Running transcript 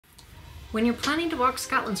When you're planning to walk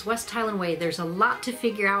Scotland's West Highland Way, there's a lot to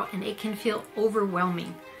figure out and it can feel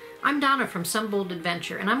overwhelming. I'm Donna from Some Bold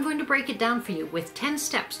Adventure, and I'm going to break it down for you with 10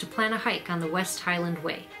 steps to plan a hike on the West Highland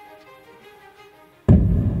Way.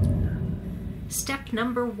 Step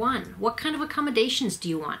number 1, what kind of accommodations do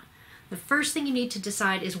you want? The first thing you need to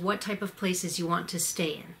decide is what type of places you want to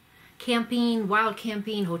stay in. Camping, wild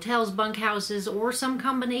camping, hotels, bunkhouses, or some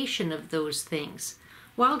combination of those things.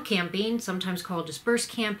 Wild camping, sometimes called dispersed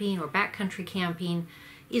camping or backcountry camping,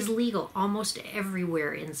 is legal almost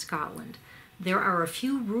everywhere in Scotland. There are a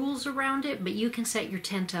few rules around it, but you can set your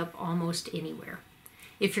tent up almost anywhere.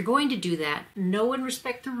 If you're going to do that, know and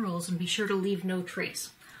respect the rules and be sure to leave no trace.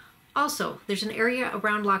 Also, there's an area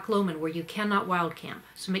around Loch Lomond where you cannot wild camp,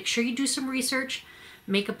 so make sure you do some research,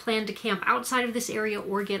 make a plan to camp outside of this area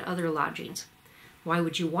or get other lodgings. Why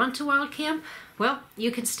would you want to wild camp? Well,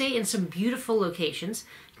 you can stay in some beautiful locations.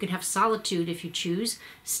 You can have solitude if you choose,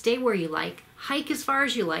 stay where you like, hike as far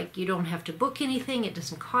as you like. You don't have to book anything, it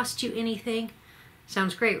doesn't cost you anything.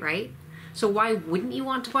 Sounds great, right? So why wouldn't you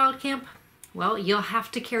want to wild camp? Well, you'll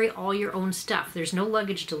have to carry all your own stuff. There's no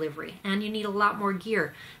luggage delivery, and you need a lot more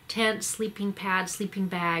gear. Tent, sleeping pad, sleeping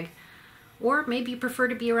bag. Or maybe you prefer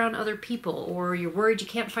to be around other people, or you're worried you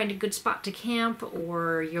can't find a good spot to camp,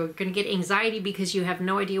 or you're going to get anxiety because you have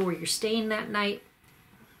no idea where you're staying that night.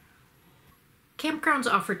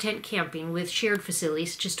 Campgrounds offer tent camping with shared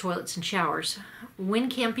facilities such as toilets and showers. When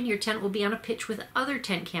camping, your tent will be on a pitch with other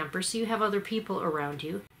tent campers, so you have other people around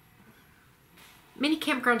you. Many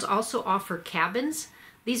campgrounds also offer cabins.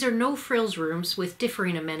 These are no-frills rooms with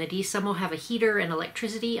differing amenities. Some will have a heater and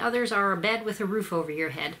electricity, others are a bed with a roof over your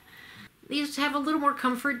head. These have a little more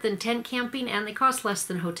comfort than tent camping, and they cost less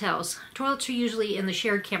than hotels. Toilets are usually in the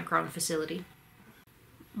shared campground facility.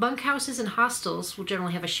 Bunkhouses and hostels will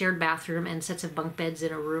generally have a shared bathroom and sets of bunk beds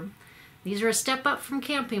in a room. These are a step up from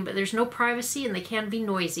camping, but there's no privacy and they can be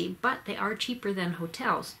noisy, but they are cheaper than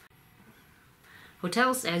hotels.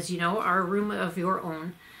 Hotels, as you know, are a room of your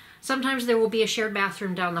own. Sometimes there will be a shared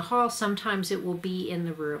bathroom down the hall, sometimes it will be in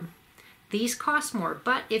the room. These cost more,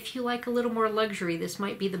 but if you like a little more luxury, this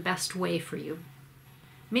might be the best way for you.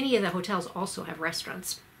 Many of the hotels also have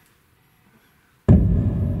restaurants.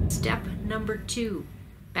 Step number 2,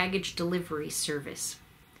 baggage delivery service.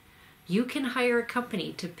 You can hire a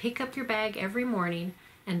company to pick up your bag every morning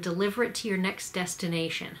and deliver it to your next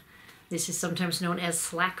destination. This is sometimes known as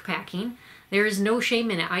slack packing. There is no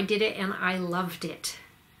shame in it. I did it and I loved it.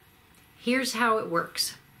 Here's how it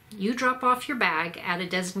works. You drop off your bag at a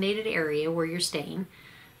designated area where you're staying.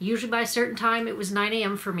 Usually by a certain time, it was 9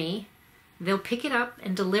 a.m. for me. They'll pick it up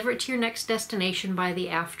and deliver it to your next destination by the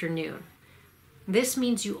afternoon. This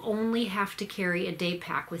means you only have to carry a day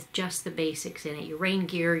pack with just the basics in it. Your rain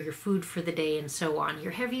gear, your food for the day, and so on.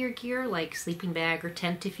 Your heavier gear, like sleeping bag or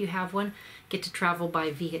tent if you have one, get to travel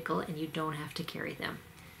by vehicle and you don't have to carry them.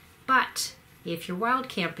 But if you're wild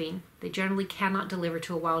camping, they generally cannot deliver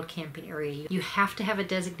to a wild camping area. You have to have a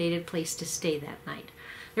designated place to stay that night.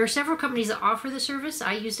 There are several companies that offer the service.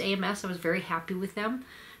 I used AMS. I was very happy with them.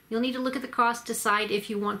 You'll need to look at the cost, decide if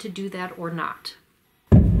you want to do that or not.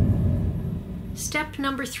 Step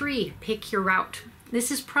number 3, pick your route.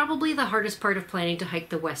 This is probably the hardest part of planning to hike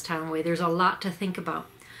the West Highland Way. There's a lot to think about.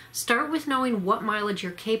 Start with knowing what mileage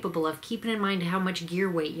you're capable of, keeping in mind how much gear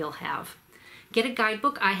weight you'll have. Get a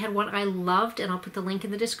guidebook. I had one I loved, and I'll put the link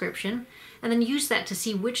in the description. And then use that to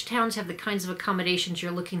see which towns have the kinds of accommodations you're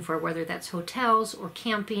looking for, whether that's hotels or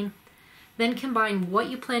camping. Then combine what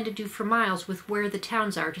you plan to do for miles with where the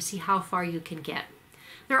towns are to see how far you can get.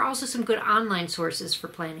 There are also some good online sources for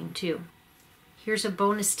planning too. Here's a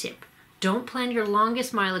bonus tip. Don't plan your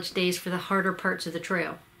longest mileage days for the harder parts of the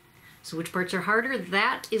trail. So which parts are harder?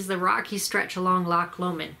 That is the rocky stretch along Loch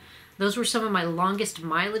Lomond. Those were some of my longest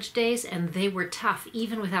mileage days, and they were tough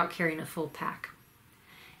even without carrying a full pack.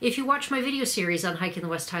 If you watch my video series on hiking the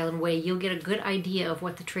West Highland Way, you'll get a good idea of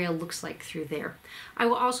what the trail looks like through there. I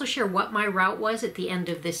will also share what my route was at the end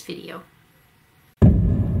of this video.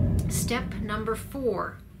 Step number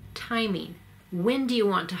 4, timing. When do you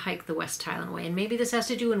want to hike the West Highland Way? And maybe this has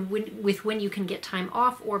to do with when you can get time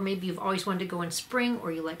off, or maybe you've always wanted to go in spring,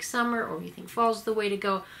 or you like summer, or you think fall's the way to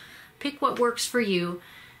go. Pick what works for you.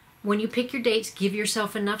 When you pick your dates, give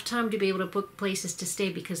yourself enough time to be able to book places to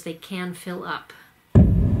stay because they can fill up.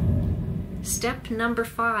 Step number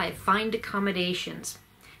 5, find accommodations.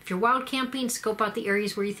 If you're wild camping, scope out the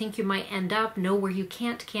areas where you think you might end up, know where you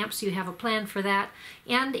can't camp so you have a plan for that.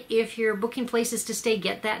 And if you're booking places to stay,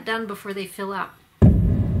 get that done before they fill up.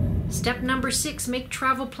 Step number 6, make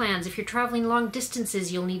travel plans. If you're traveling long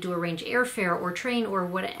distances, you'll need to arrange airfare or train or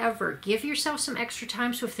whatever. Give yourself some extra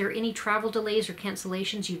time so if there are any travel delays or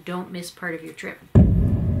cancellations, you don't miss part of your trip.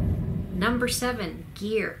 Number 7,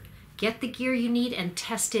 gear. Get the gear you need and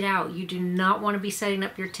test it out. You do not want to be setting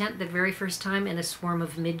up your tent the very first time in a swarm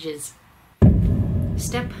of midges.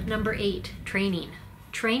 Step number 8, training.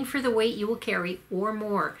 Train for the weight you will carry or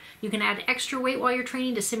more. You can add extra weight while you're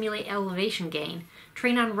training to simulate elevation gain.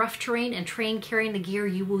 Train on rough terrain and train carrying the gear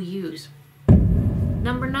you will use.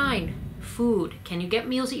 Number 9, food. Can you get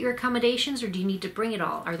meals at your accommodations or do you need to bring it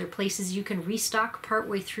all? Are there places you can restock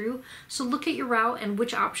partway through? So look at your route and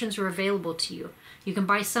which options are available to you. You can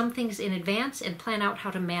buy some things in advance and plan out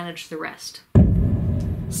how to manage the rest.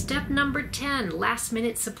 Step number 10, last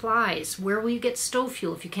minute supplies. Where will you get stove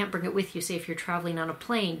fuel if you can't bring it with you, say if you're traveling on a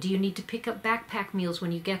plane? Do you need to pick up backpack meals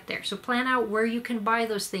when you get there? So plan out where you can buy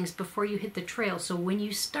those things before you hit the trail, so when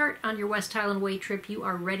you start on your West Highland Way trip, you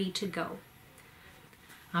are ready to go.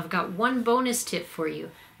 I've got one bonus tip for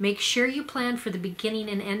you. Make sure you plan for the beginning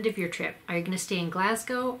and end of your trip. Are you going to stay in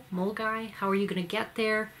Glasgow, Mulgai? How are you going to get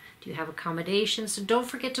there? Do you have accommodations? So don't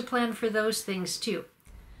forget to plan for those things too.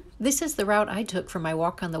 This is the route I took for my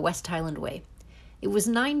walk on the West Highland Way. It was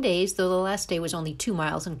 9 days, though the last day was only 2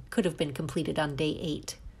 miles and could have been completed on day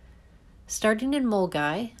 8. Starting in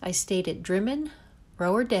Mulgai, I stayed at Drimmen,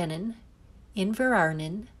 Rowerdennen,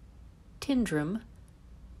 Inverarnen, Tindrum,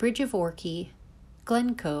 Bridge of Orkey,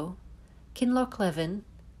 Glencoe, Kinlochleven,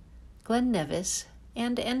 Glen Nevis,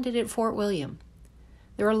 and ended at Fort William.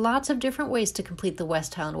 There are lots of different ways to complete the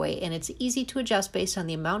West Highland Way, and it's easy to adjust based on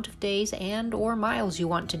the amount of days and or miles you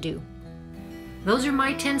want to do. Those are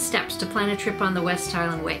my 10 steps to plan a trip on the West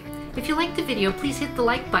Highland Way. If you liked the video, please hit the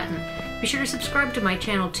like button. Be sure to subscribe to my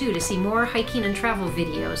channel too to see more hiking and travel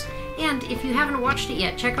videos. And if you haven't watched it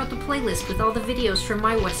yet, check out the playlist with all the videos from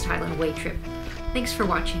my West Highland Way trip. Thanks for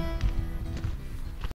watching.